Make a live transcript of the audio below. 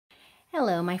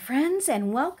Hello, my friends,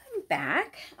 and welcome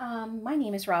back. My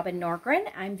name is Robin Norgren.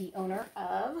 I'm the owner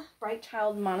of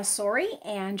Child Montessori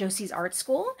and Josey's Art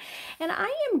School, and I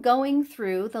am going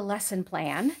through the lesson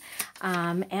plan,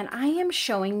 and I am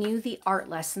showing you the art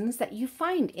lessons that you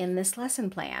find in this lesson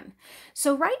plan.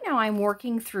 So right now I'm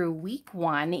working through week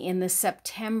 1 in the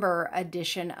September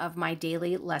edition of my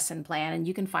daily lesson plan, and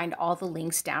you can find all the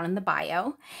links down in the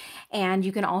bio. And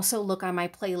you can also look on my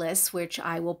playlist, which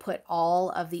I will put all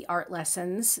of the art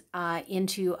lessons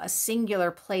into a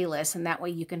singular playlist, and that way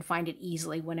you can find it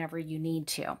easily whenever you need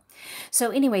to. So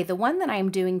anyway, the one that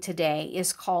I'm doing today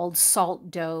is called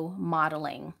Salt Dough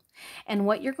Modeling. And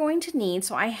what you're going to need,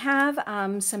 so I have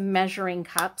some measuring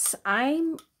cups.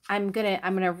 I'm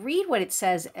gonna read what it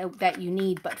says that you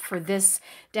need, but for this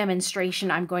demonstration,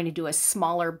 I'm going to do a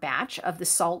smaller batch of the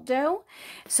salt dough.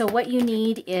 So what you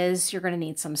need is you're gonna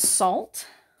need some salt.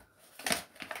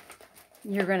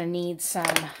 You're gonna need some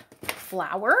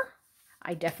flour.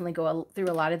 I definitely go through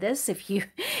a lot of this. If you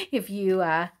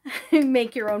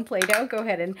make your own Play-Doh, go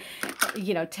ahead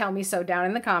and tell me so down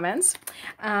in the comments.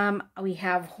 We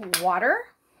have water.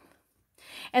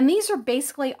 And these are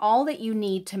basically all that you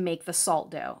need to make the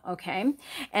salt dough, okay?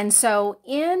 And so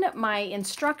in my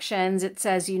instructions, it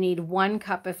says you need 1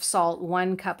 cup of salt,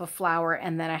 1 cup of flour,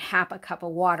 and then a half a cup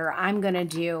of water. I'm gonna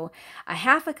do a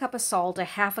half a cup of salt, a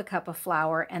half a cup of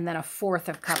flour, and then a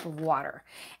 1/4 cup of water.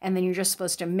 And then you're just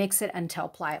supposed to mix it until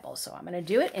pliable. So I'm gonna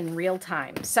do it in real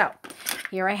time. So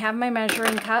here I have my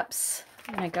measuring cups.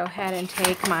 I'm gonna go ahead and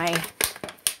take my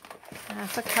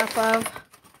half a cup of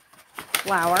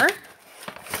flour.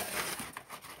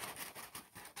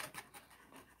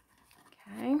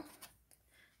 Okay,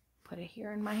 put it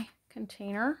here in my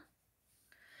container.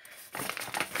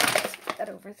 Put that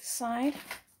over the side.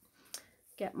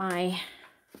 Get my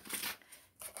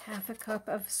half a cup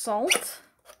of salt.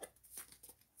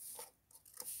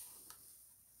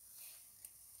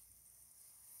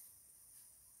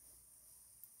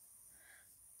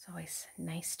 It's always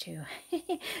nice to,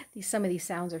 some of these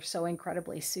sounds are so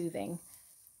incredibly soothing.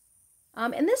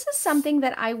 And this is something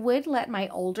that I would let my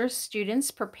older students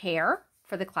prepare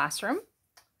for the classroom.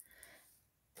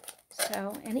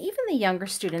 So, and even the younger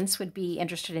students would be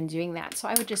interested in doing that. So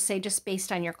I would just say, just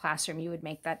based on your classroom, you would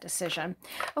make that decision.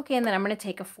 Okay, and then I'm going to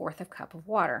take a 1/4 cup of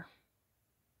water.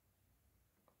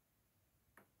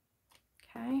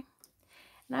 Okay,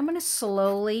 and I'm going to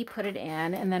slowly put it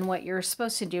in, and then what you're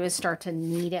supposed to do is start to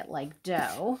knead it like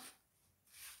dough.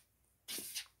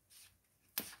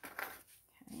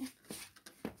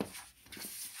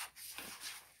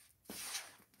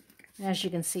 As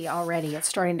you can see already, it's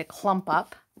starting to clump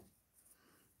up.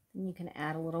 And you can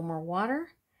add a little more water.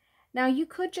 Now you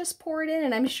could just pour it in,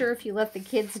 and I'm sure if you let the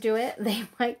kids do it, they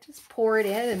might just pour it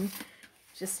in and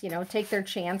just, take their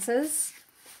chances.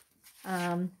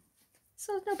 So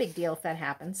no big deal if that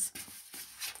happens.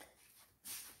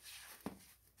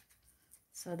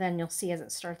 So then you'll see as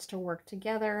it starts to work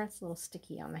together, it's a little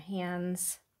sticky on the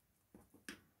hands.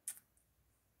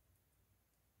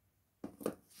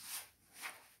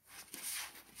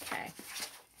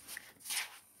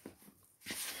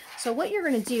 So what you're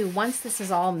going to do once this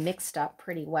is all mixed up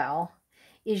pretty well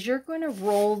is you're going to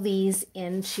roll these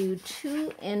into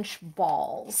 2-inch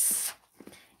balls,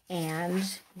 and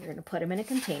you're going to put them in a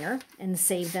container and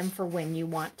save them for when you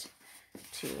want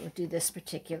to do this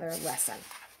particular lesson.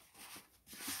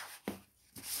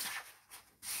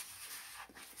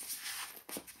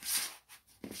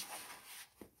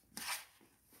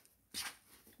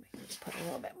 Just put a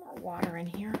little bit more water in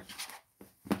here.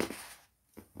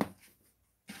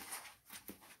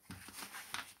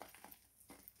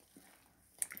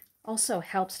 Also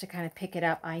helps to kind of pick it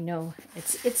up. I know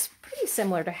it's pretty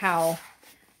similar to how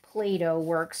Play-Doh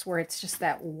works, where it's just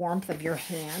that warmth of your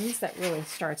hands that really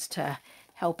starts to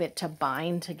help it to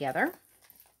bind together.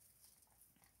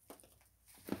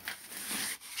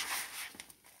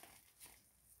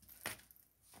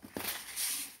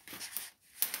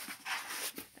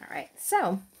 All right,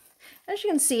 so as you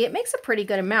can see, it makes a pretty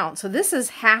good amount. So this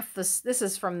is this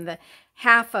is from the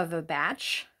half of a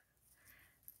batch.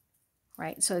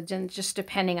 Right, so just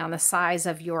depending on the size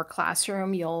of your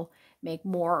classroom, you'll make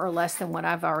more or less than what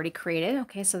I've already created.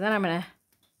 Okay, so then I'm going to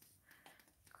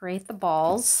create the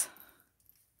balls.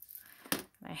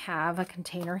 I have a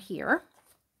container here.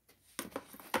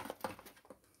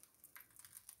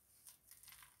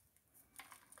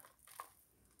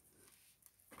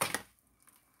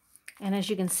 And as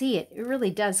you can see, it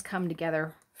really does come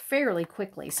together fairly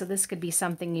quickly. So this could be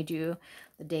something you do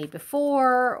the day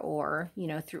before, or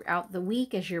throughout the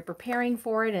week as you're preparing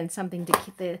for it, and something to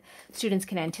keep the students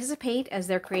can anticipate as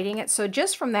they're creating it. So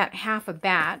just from that half a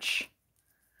batch,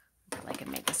 I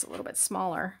can make this a little bit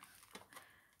smaller.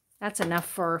 That's enough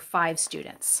for 5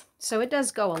 students. So it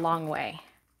does go a long way.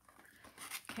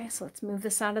 Okay, so let's move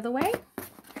this out of the way.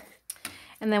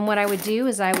 And then what I would do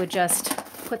is I would just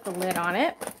put the lid on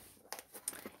it,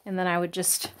 and then I would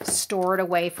just store it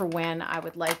away for when I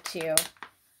would like to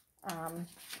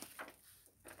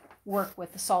work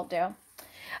with the salt dough.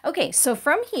 Okay, so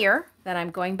from here, then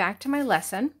I'm going back to my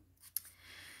lesson.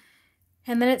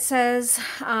 And then it says,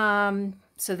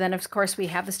 so then of course we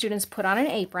have the students put on an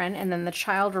apron, and then the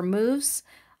child removes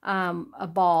a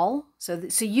ball. So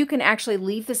you can actually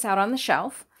leave this out on the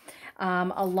shelf,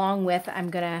 along with,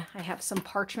 I have some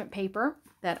parchment paper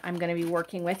that I'm going to be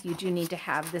working with. You do need to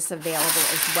have this available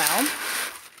as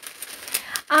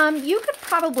well. You could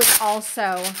probably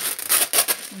also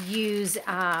use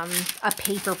a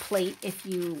paper plate if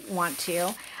you want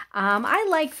to. I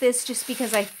like this just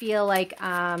because I feel like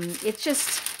it's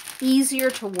just easier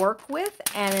to work with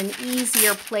and an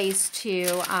easier place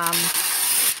to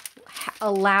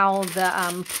allow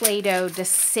the Play-Doh to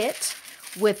sit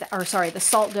with, or sorry, the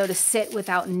salt dough to sit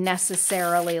without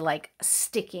necessarily like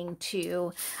sticking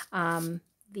to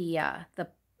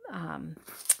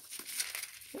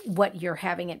what you're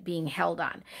having it being held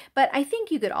on. But I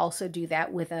think you could also do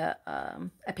that with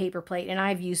a paper plate, and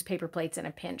I've used paper plates in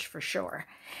a pinch for sure.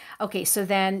 Okay, so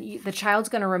then the child's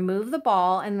going to remove the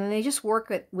ball, and then they just work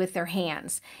it with their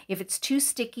hands. If it's too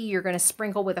sticky, you're going to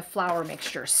sprinkle with a flour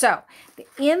mixture. So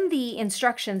in the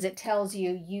instructions, it tells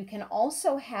you you can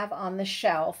also have on the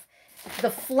shelf the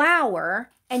flour,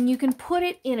 and you can put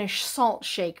it in a salt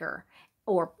shaker,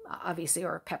 or obviously,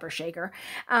 or a pepper shaker.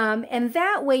 And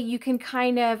that way you can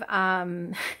kind of,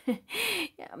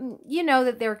 you know,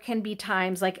 that there can be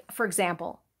times, like, for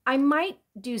example, I might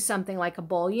do something like a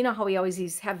bowl. You know how we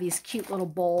always have these cute little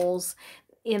bowls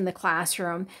in the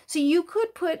classroom. So you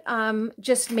could put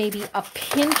just maybe a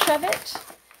pinch of it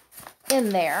in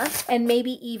there, and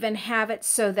maybe even have it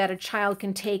so that a child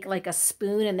can take like a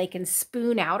spoon and they can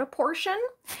spoon out a portion.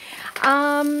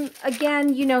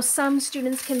 Again, you know, some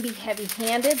students can be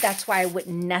heavy-handed. That's why I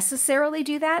wouldn't necessarily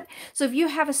do that. So if you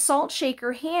have a salt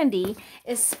shaker handy,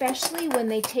 especially when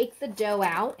they take the dough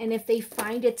out, and if they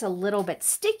find it's a little bit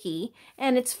sticky,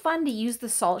 and it's fun to use the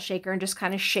salt shaker and just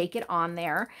kind of shake it on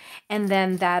there, and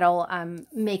then that'll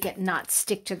make it not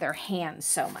stick to their hands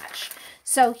so much.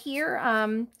 So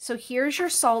here's your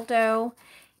salt dough.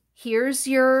 Here's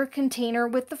your container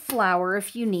with the flour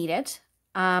if you need it.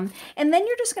 And then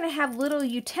you're just going to have little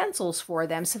utensils for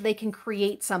them so they can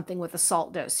create something with the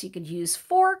salt dough. So you could use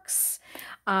forks.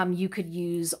 You could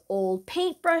use old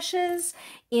paintbrushes.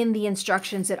 In the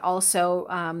instructions, it also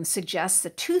suggests a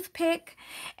toothpick.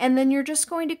 And then you're just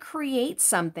going to create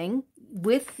something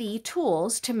with the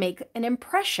tools to make an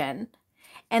impression.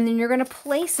 And then you're going to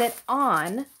place it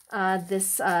on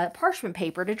this parchment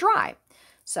paper to dry.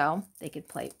 So they could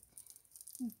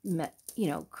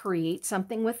create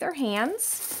something with their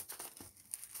hands.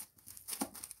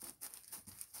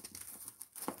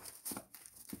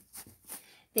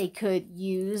 They could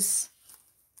use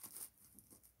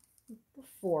the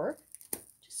fork.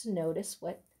 Just notice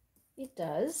what it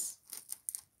does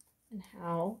and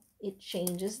how it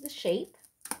changes the shape.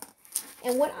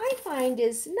 And what I find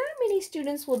is not many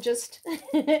students will just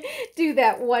do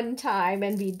that one time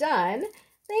and be done.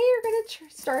 They are going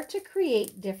to start to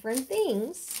create different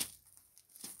things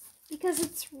because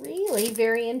it's really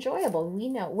very enjoyable.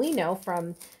 We know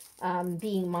from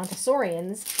being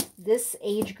Montessorians, this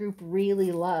age group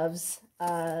really loves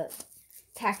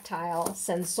tactile,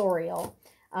 sensorial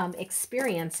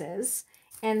experiences.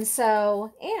 And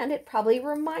it probably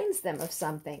reminds them of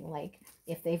something, like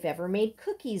if they've ever made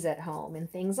cookies at home and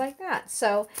things like that.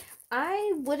 So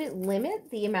I wouldn't limit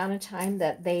the amount of time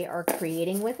that they are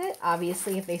creating with it.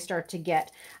 Obviously, if they start to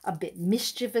get a bit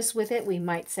mischievous with it, we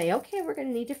might say, okay, we're going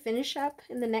to need to finish up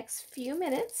in the next few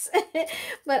minutes.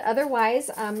 But otherwise,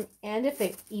 and if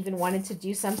they even wanted to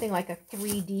do something like a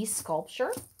 3D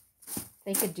sculpture,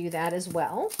 they could do that as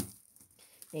well.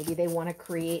 Maybe they want to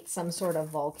create some sort of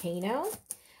volcano.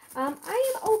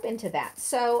 I am open to that.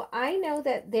 So I know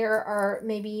that there are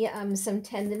maybe some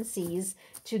tendencies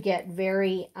to get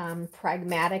very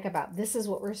pragmatic about this is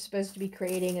what we're supposed to be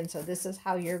creating, and so this is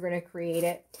how you're going to create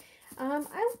it. I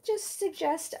would just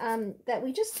suggest that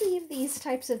we just leave these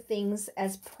types of things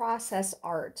as process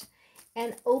art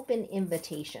and open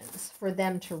invitations for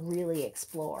them to really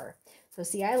explore. So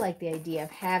see, I like the idea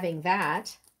of having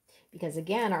that because,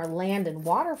 again, our land and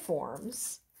water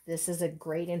forms, this is a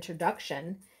great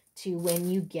introduction to when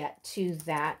you get to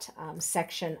that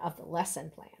section of the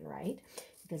lesson plan, right?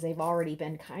 Because they've already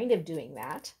been kind of doing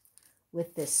that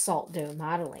with this salt dough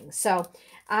modeling. So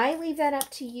I leave that up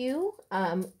to you.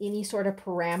 Any sort of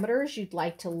parameters you'd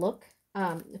like to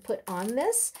put on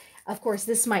this. Of course,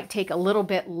 this might take a little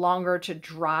bit longer to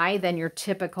dry than your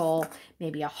typical,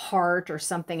 maybe a heart or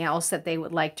something else that they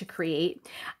would like to create.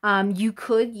 You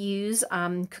could use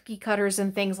cookie cutters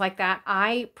and things like that.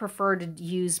 I prefer to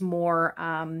use more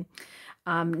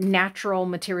natural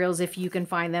materials if you can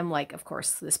find them. Like, of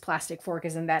course, this plastic fork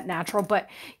isn't that natural, but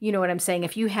you know what I'm saying.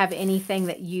 If you have anything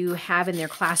that you have in your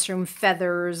classroom,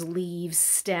 feathers, leaves,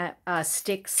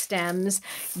 sticks, stems,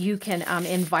 you can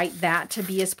invite that to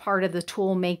be as part of the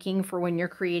tool making for when you're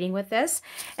creating with this.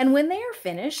 And when they are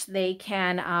finished, they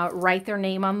can write their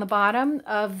name on the bottom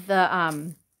of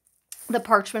the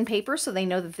parchment paper so they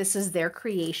know that this is their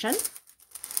creation.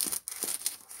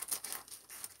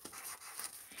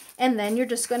 And then you're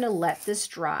just going to let this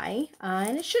dry.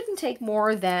 And it shouldn't take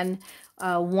more than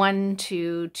 1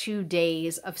 to 2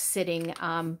 days of sitting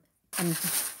and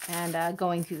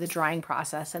going through the drying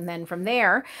process. And then from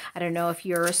there, I don't know if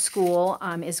your school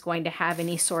is going to have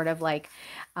any sort of like,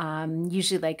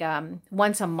 usually like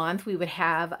once a month, we would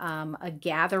have a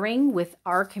gathering with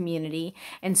our community.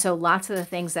 And so lots of the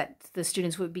things that the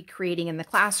students would be creating in the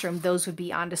classroom, those would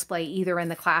be on display either in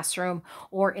the classroom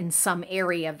or in some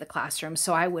area of the classroom.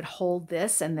 So I would hold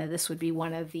this, and then this would be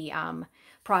one of the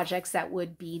projects that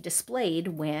would be displayed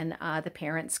when the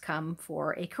parents come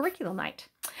for a curriculum night.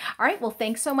 All right, well,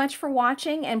 thanks so much for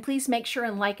watching, and please make sure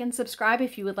and like and subscribe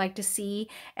if you would like to see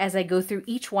as I go through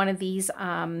each one of these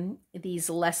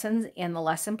lessons in the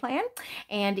lesson plan.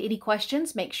 And any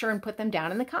questions, make sure and put them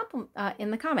down in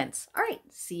the comments. All right,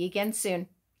 see you again soon.